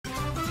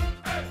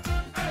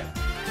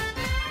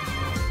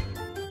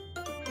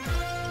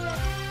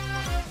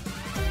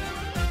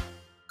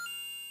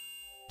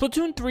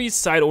Splatoon 3's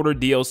side order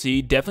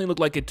DLC definitely looked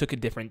like it took a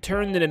different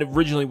turn than it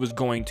originally was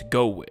going to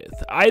go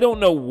with. I don't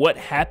know what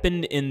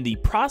happened in the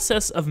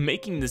process of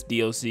making this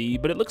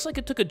DLC, but it looks like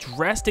it took a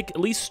drastic,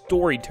 at least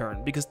story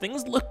turn, because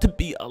things look to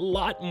be a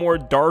lot more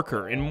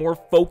darker and more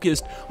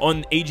focused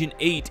on Agent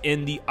 8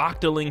 and the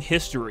Octoling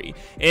history,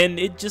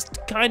 and it just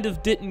kind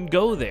of didn't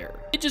go there.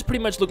 It just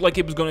pretty much looked like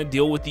it was going to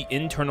deal with the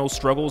internal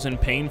struggles and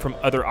pain from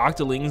other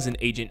Octolings in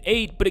Agent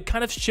 8, but it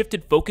kind of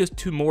shifted focus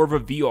to more of a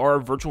VR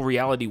virtual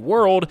reality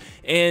world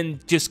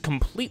and just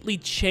completely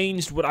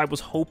changed what I was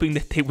hoping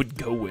that they would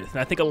go with. And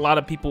I think a lot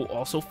of people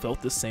also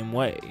felt the same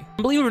way. And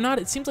believe it or not,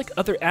 it seems like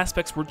other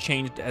aspects were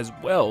changed as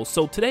well.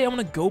 So today I want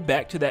to go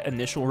back to that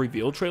initial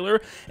reveal trailer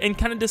and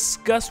kind of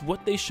discuss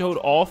what they showed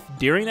off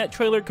during that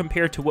trailer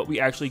compared to what we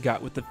actually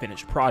got with the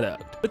finished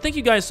product. But thank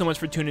you guys so much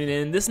for tuning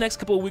in. This next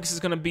couple of weeks is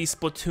going to be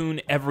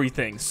Splatoon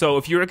everything. So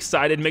if you're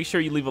excited, make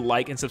sure you leave a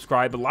like and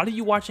subscribe. A lot of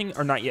you watching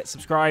are not yet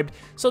subscribed,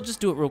 so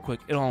just do it real quick.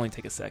 It'll only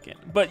take a second.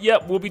 But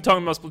yep, we'll be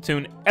talking about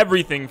Splatoon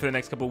everything for the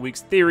next couple of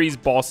weeks. Theories,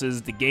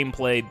 bosses, the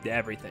gameplay,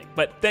 everything.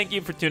 But thank you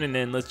for tuning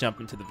in. Let's jump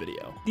into the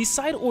video. The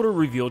side order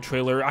reveal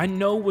trailer I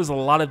know was a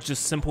lot of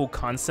just simple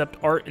concept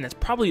art, and that's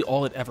probably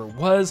all it ever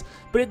was,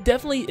 but it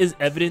definitely is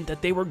evident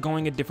that they were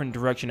going a different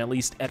direction, at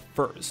least at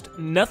first.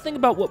 Nothing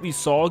about what we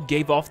saw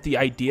gave off the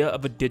idea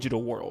of a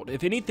digital world.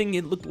 If anything,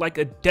 it looked like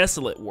a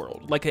desolate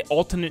world, like an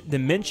alternate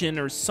dimension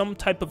or some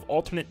type of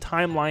alternate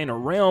timeline or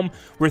realm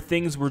where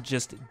things were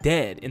just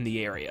dead in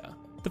the area.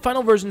 The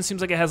final version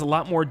seems like it has a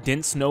lot more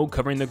dense snow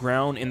covering the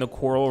ground and the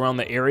coral around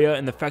the area,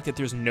 and the fact that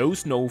there's no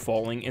snow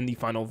falling in the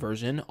final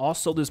version.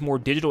 Also, there's more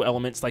digital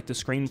elements like the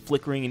screen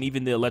flickering and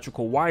even the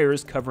electrical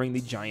wires covering the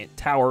giant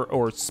tower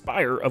or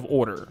spire of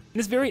order. And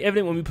it's very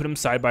evident when we put them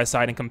side by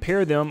side and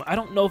compare them. I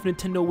don't know if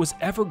Nintendo was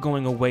ever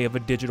going away of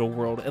a digital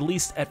world, at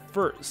least at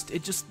first.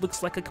 It just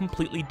looks like a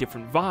completely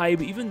different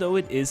vibe, even though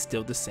it is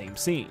still the same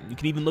scene. You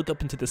can even look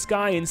up into the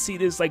sky and see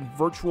there's like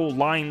virtual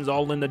lines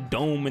all in the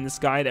dome in the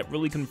sky that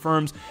really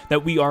confirms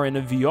that we are in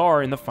a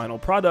VR in the final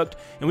product,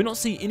 and we don't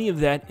see any of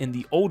that in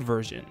the old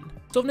version.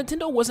 So if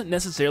Nintendo wasn't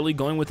necessarily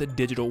going with a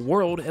digital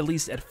world, at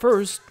least at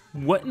first,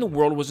 what in the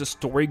world was the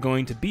story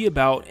going to be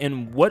about,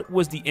 and what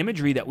was the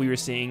imagery that we were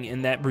seeing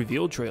in that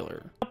reveal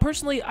trailer? Now,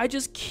 personally, I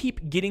just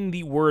keep getting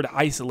the word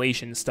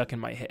isolation stuck in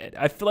my head.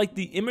 I feel like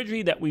the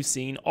imagery that we've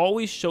seen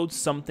always showed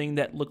something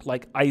that looked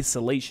like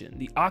isolation.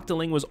 The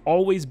Octoling was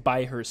always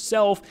by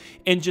herself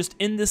and just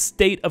in this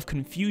state of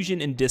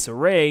confusion and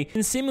disarray,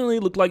 and seemingly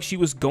looked like she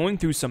was going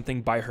through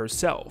something by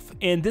herself.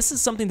 And this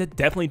is something that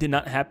definitely did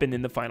not happen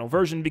in the final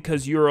version,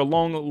 because you're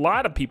along a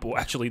lot of people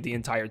actually the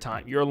entire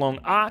time. You're along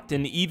Oct,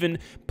 and even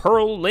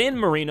Pearl and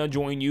Marina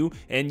join you,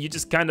 and you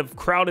just kind of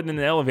crowded in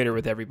the elevator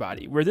with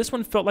everybody, where this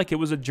one felt like it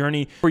was a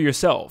journey for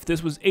yourself.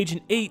 This was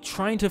Agent 8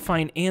 trying to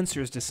find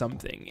answers to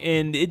something,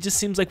 and it just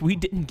seems like we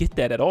didn't get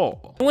that at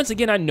all. And once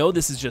again, I know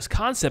this is just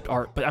concept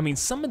art, but I mean,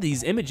 some of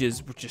these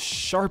images were just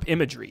sharp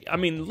imagery. I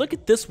mean, look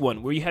at this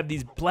one where you have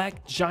these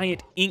black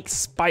giant ink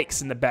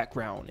spikes in the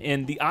background,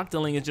 and the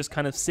Octoling is just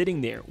kind of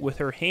sitting there with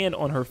her hand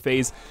on her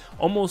face,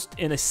 almost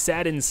in a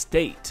saddened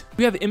state.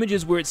 We have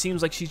images where it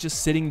seems like she's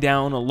just sitting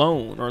down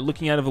alone or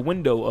looking out of a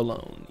window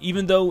alone,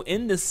 even though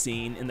in this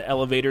scene in the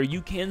elevator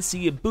you can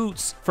see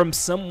boots from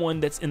someone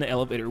that's in the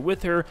elevator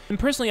with her. And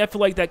personally, I feel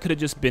like that could have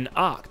just been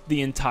Oct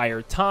the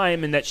entire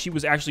time, and that she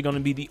was actually going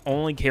to be the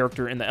only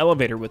character in the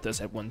elevator with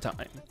us at one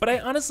time. But I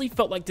honestly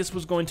felt like this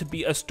was going to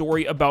be a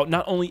story about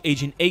not only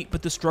Agent 8,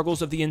 but the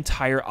struggles of the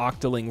entire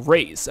Octoling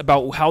race,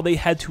 about how they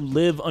had to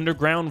live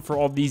underground for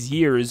all these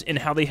years, and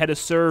how they had to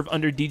serve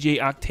under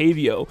DJ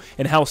Octavio,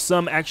 and how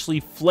some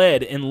actually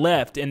fled and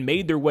left and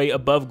made their way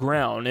above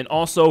ground, and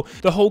also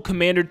the whole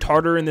Commander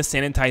Tartar and the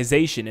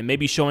sanitization, and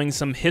maybe showing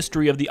some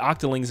history of the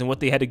Octolings and what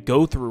they had to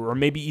go through, or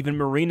maybe even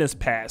Marina's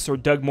past, or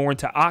dug more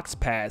into Oct's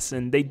past.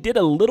 And they did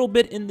a little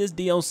bit in this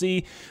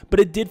DLC, but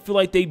it did feel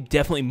like they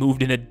definitely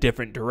moved in a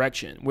different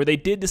direction, where they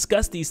did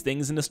discuss these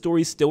things, and the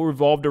story still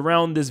revolved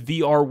around this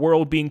VR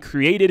world being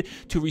created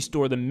to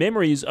restore the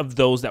memories of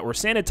those that were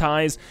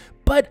sanitized.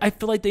 But I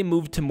feel like they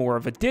moved to more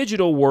of a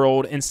digital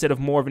world instead of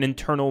more of an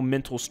internal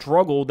mental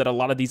struggle that a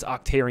lot of these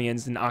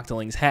Octarians and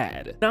Octolings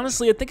had. And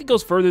honestly, I think it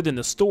goes further than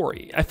the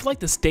story. I feel like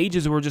the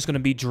stages were just going to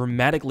be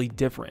dramatically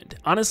different.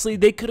 Honestly,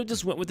 they could have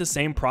just went with the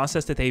same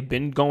process that they've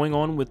been going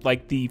on with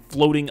like the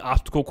floating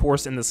obstacle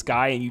course in the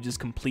sky, and you just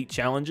complete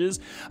challenges,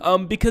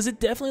 because it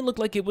definitely looked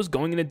like it was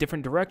going in a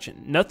different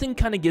direction. Nothing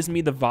kind of gives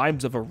me the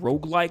vibes of a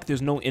roguelike.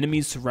 There's no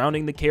enemies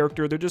surrounding the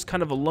character. They're just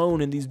kind of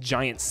alone in these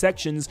giant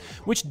sections,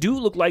 which do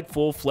look like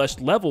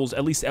full-fleshed levels,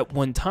 at least at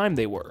one time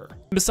they were.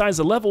 Besides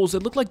the levels,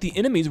 it looked like the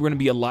enemies were going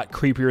to be a lot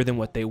creepier than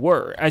what they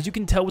were. As you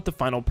can tell with the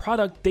final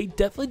product, they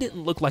definitely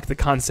didn't look like the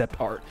concept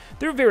art.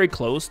 They're very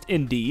close,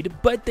 indeed,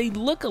 but they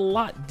look a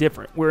lot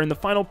different, where in the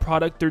final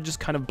product, they're just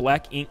kind of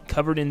black ink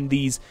covered in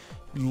these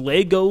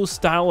Lego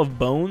style of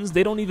bones.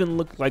 They don't even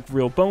look like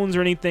real bones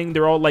or anything.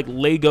 They're all like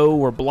Lego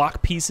or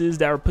block pieces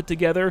that are put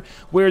together,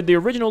 where the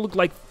original looked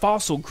like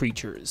fossil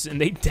creatures, and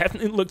they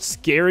definitely looked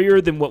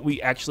scarier than what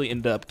we actually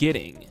ended up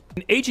getting.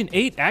 And Agent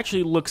 8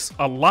 actually looks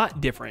a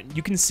lot different.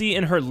 You can see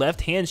in her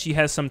left hand she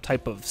has some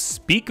type of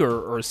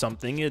speaker or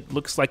something. It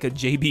looks like a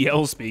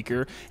JBL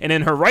speaker. And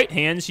in her right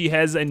hand she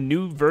has a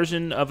new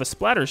version of a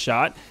splatter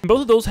shot. And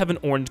both of those have an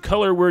orange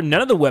color, where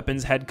none of the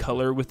weapons had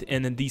color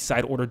within the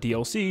Side Order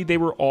DLC. They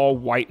were all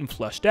white and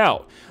flushed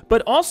out.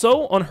 But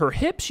also on her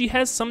hip she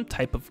has some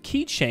type of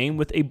keychain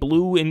with a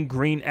blue and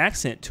green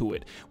accent to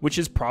it, which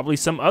is probably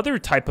some other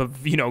type of,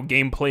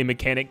 gameplay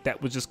mechanic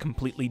that was just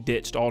completely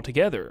ditched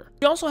altogether.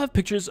 We also have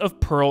pictures of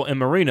Pearl and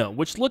Marina,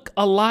 which look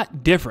a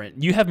lot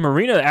different. You have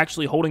Marina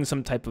actually holding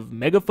some type of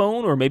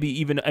megaphone or maybe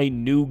even a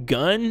new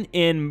gun,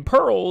 and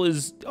Pearl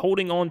is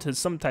holding on to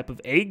some type of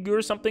egg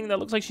or something that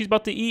looks like she's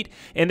about to eat,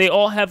 and they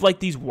all have like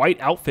these white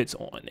outfits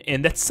on,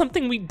 and that's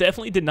something we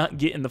definitely did not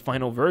get in the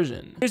final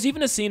version. There's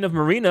even a scene of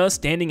Marina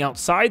standing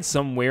outside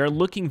somewhere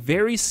looking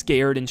very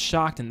scared and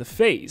shocked in the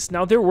face.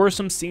 Now there were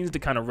some scenes to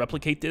kind of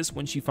replicate this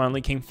when she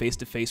finally came face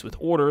to face with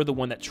Order, the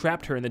one that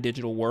trapped her in the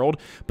digital world,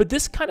 but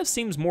this kind of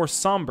seems more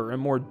somber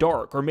and more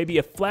dark, or maybe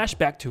a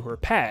flashback to her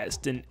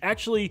past, and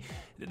actually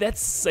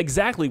that's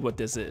exactly what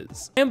this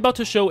is. I'm about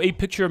to show a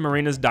picture of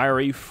Marina's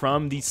diary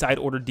from the Side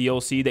Order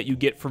DLC that you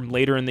get from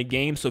later in the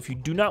game, so if you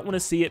do not want to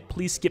see it,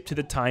 please skip to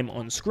the time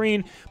on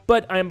screen,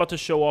 but I am about to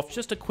show off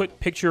just a quick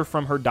picture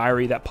from her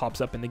diary that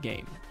pops up in the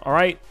game.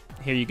 Alright,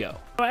 here you go.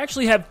 I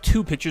actually have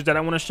two pictures that I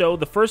want to show.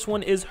 The first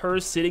one is her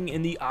sitting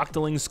in the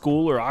Octoling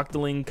school or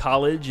Octoling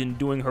college and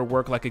doing her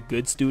work like a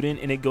good student,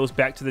 and it goes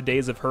back to the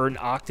days of her and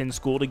Oct in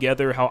school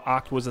together, how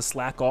Oct was a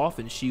slack off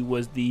and she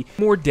was the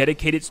more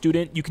dedicated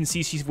student. You can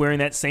see she's wearing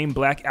that same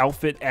black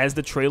outfit as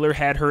the trailer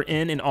had her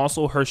in, and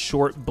also her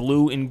short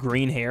blue and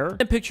green hair.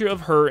 A picture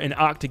of her and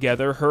Oct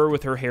together, her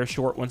with her hair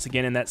short once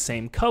again in that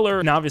same color,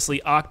 and obviously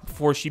Oct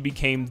before she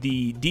became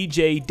the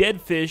DJ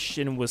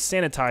Deadfish and was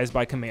sanitized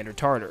by Commander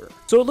Tartar.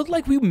 So it looked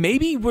like we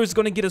maybe was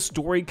going to get a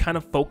story kind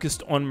of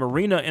focused on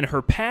Marina and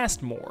her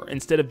past more,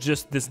 instead of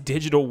just this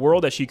digital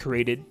world that she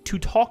created to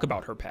talk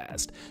about her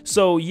past.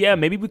 So yeah,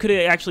 maybe we could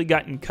have actually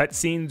gotten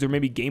cutscenes or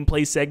maybe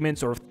gameplay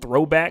segments or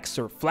throwbacks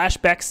or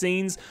flashback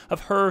scenes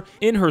of her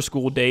in her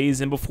school days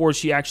and before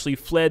she actually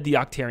fled the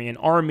Octarian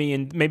army,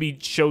 and maybe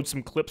showed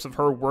some clips of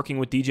her working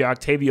with DJ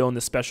Octavio and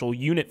the special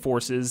unit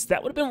forces.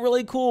 That would have been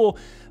really cool,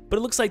 but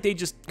it looks like they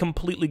just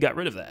completely got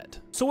rid of that.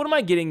 So what am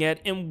I getting at,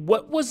 and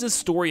what was this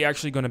story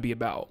actually going to be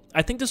about?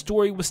 I think the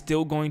story was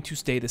still going to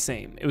stay the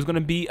same. It was going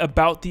to be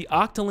about the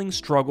Octoling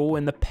struggle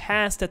and the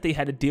past that they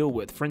had to deal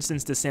with. For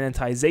instance, the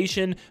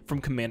sanitization from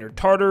Commander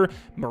Tartar,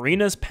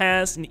 Marina's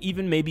past, and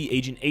even maybe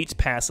Agent 8's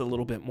past a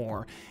little bit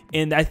more.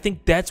 And I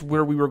think that's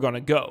where we were going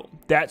to go.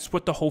 That's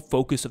what the whole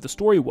focus of the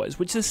story was,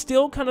 which is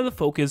still kind of the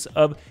focus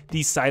of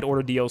the Side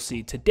Order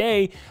DLC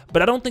today,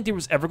 but I don't think there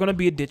was ever going to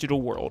be a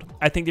digital world.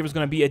 I think there was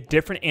going to be a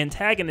different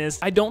antagonist.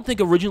 I don't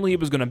think originally it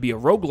was going to be a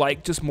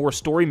roguelike, just more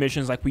story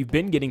missions like we've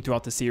been getting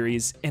throughout the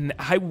series, and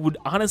I would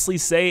honestly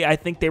say I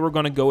think they were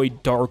going to go a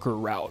darker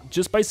route.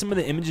 Just by some of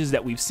the images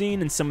that we've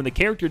seen and some of the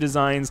character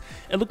designs,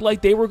 it looked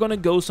like they were going to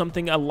go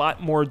something a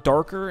lot more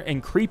darker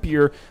and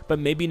creepier, but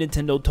maybe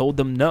Nintendo told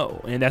them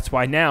no, and that's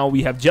why now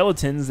we have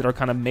gelatins that are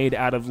kind of made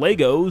out of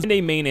Legos, and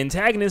a main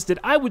antagonist that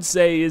I would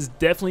say is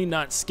definitely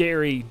not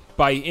scary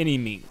by any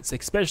means,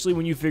 especially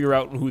when you figure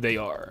out who they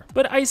are.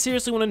 But I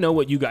seriously want to know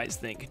what you guys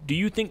think. Do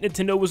you think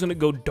Nintendo was going to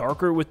go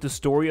darker with the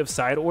story of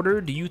Side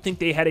Order? Do you think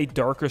they had a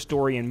darker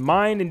story in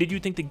mind? And did you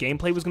think the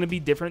gameplay was going to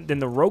be different than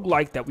the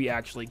roguelike that we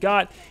actually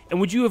got? And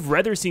would you have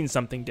rather seen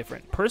something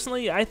different?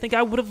 Personally, I think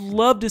I would have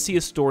loved to see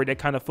a story that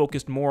kind of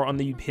focused more on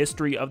the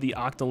history of the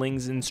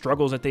Octolings and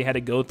struggles that they had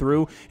to go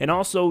through, and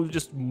also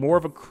just more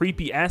of a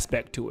creepy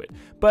aspect to it.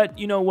 But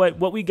you know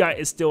what we got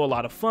is still a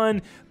lot of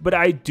fun, but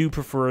I do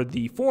prefer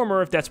the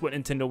former if that's what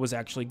Nintendo was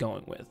actually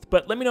going with.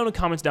 But let me know in the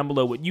comments down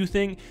below what you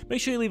think.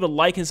 Make sure you leave a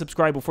like and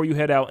subscribe before you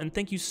head out, and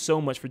thank you so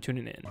much for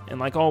tuning in. And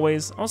like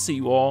always, I'll see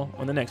you all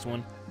on the next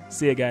one.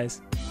 See ya,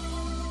 guys.